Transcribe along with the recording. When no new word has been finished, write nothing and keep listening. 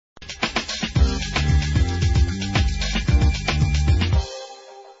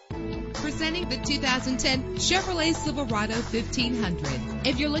the 2010 Chevrolet Silverado 1500.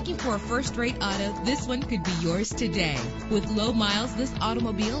 If you're looking for a first-rate auto, this one could be yours today. With low miles, this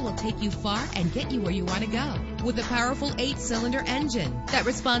automobile will take you far and get you where you want to go. With a powerful 8-cylinder engine that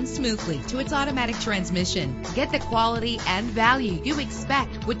responds smoothly to its automatic transmission. Get the quality and value you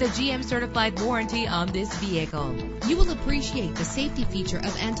expect with the GM certified warranty on this vehicle. You will appreciate the safety feature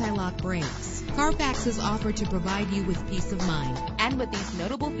of anti-lock brakes. Carfax is offered to provide you with peace of mind. And with these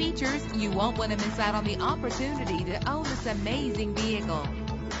notable features, you won't want to miss out on the opportunity to own this amazing vehicle.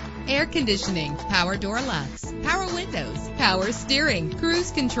 Air conditioning, power door locks, power windows, power steering,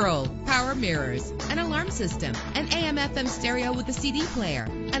 cruise control, power mirrors, an alarm system, an AM/FM stereo with a CD player,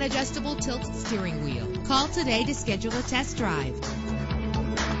 an adjustable tilt steering wheel. Call today to schedule a test drive.